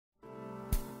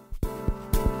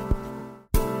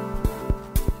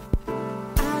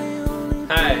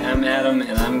Hi, I'm Adam,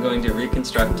 and I'm going to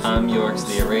reconstruct Thom Yorke's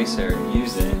The Eraser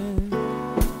using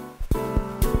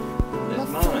this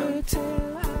monome.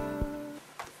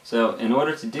 So, in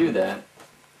order to do that,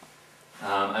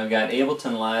 I've got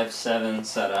Ableton Live 7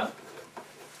 set up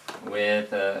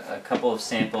with a couple of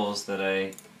samples that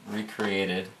I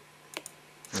recreated.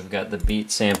 We've got the beat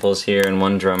samples here in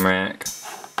one drum rack,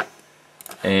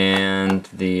 and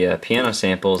the piano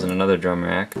samples in another drum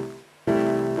rack.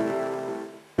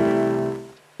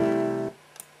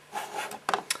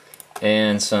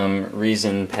 And some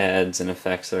reason pads and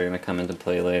effects that are going to come into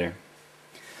play later.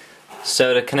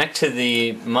 So to connect to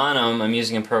the monome, I'm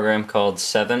using a program called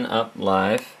SevenUp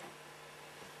Live,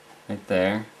 right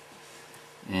there.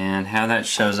 And how that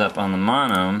shows up on the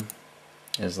monome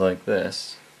is like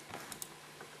this.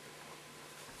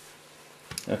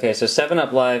 Okay, so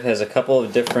SevenUp Live has a couple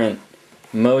of different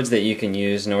modes that you can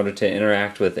use in order to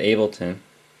interact with Ableton.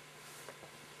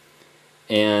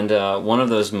 And one of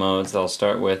those modes that I'll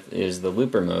start with is the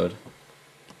looper mode.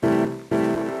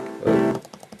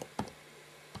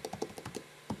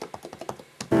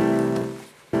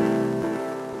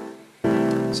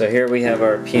 So here we have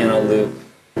our piano loop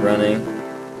running,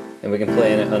 and we can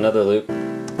play another loop.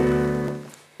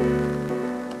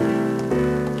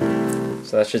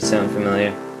 So that should sound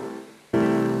familiar.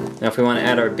 Now if we want to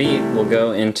add our beat, we'll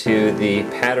go into the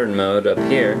pattern mode up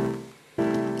here.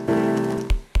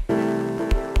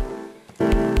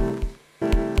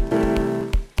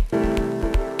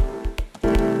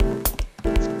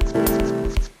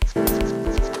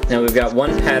 Now we've got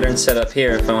one pattern set up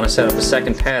here. If I want to set up a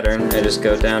second pattern, I just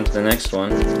go down to the next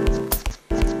one.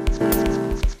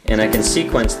 And I can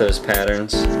sequence those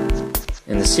patterns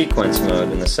in the sequence mode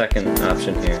in the second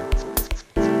option here.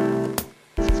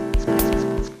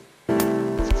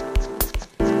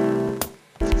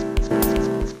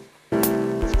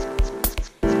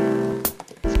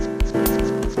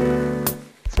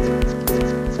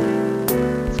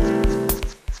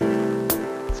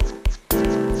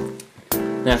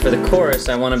 Now for the chorus,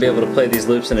 I want to be able to play these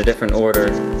loops in a different order,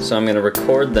 so I'm going to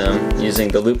record them using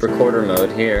the loop recorder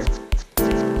mode here.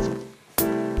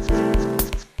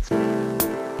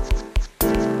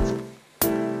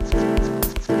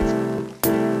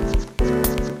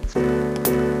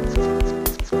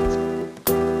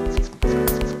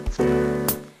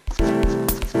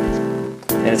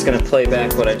 And it's going to play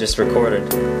back what I just recorded.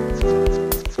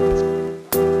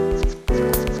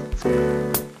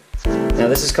 Now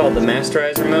this is called the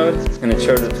masterizer mode, and it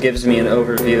sort of gives me an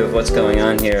overview of what's going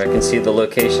on here. I can see the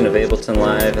location of Ableton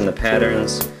Live and the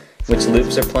patterns, which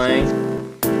loops are playing.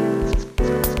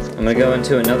 I'm going to go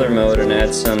into another mode and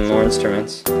add some more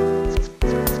instruments.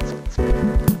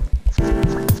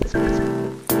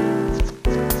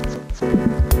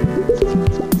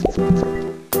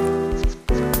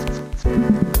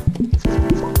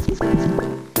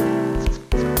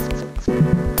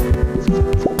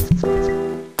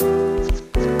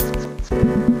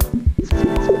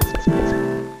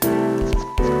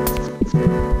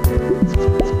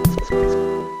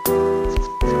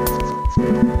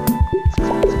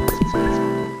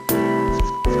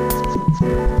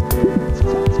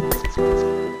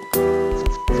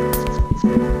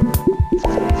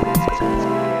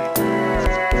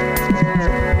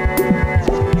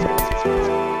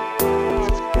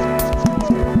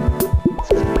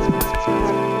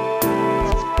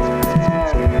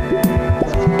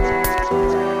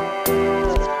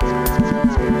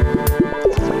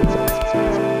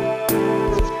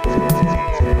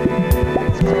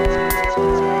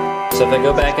 So if I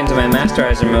go back into my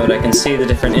masterizer mode, I can see the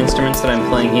different instruments that I'm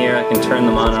playing here. I can turn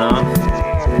them on and off.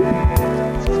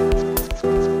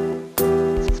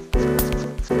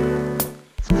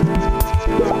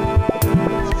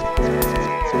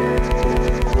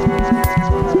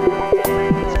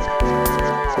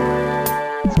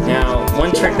 Now,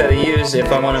 one trick that I use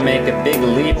if I want to make a big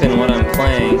leap in what I'm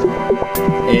playing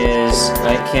is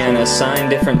I can assign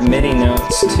different MIDI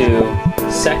notes to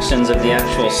sections of the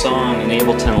actual song in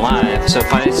Ableton Live. So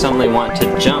if I suddenly want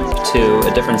to jump to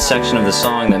a different section of the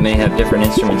song that may have different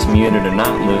instruments muted or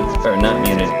not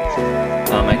muted,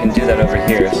 I can do that over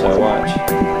here. So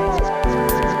watch.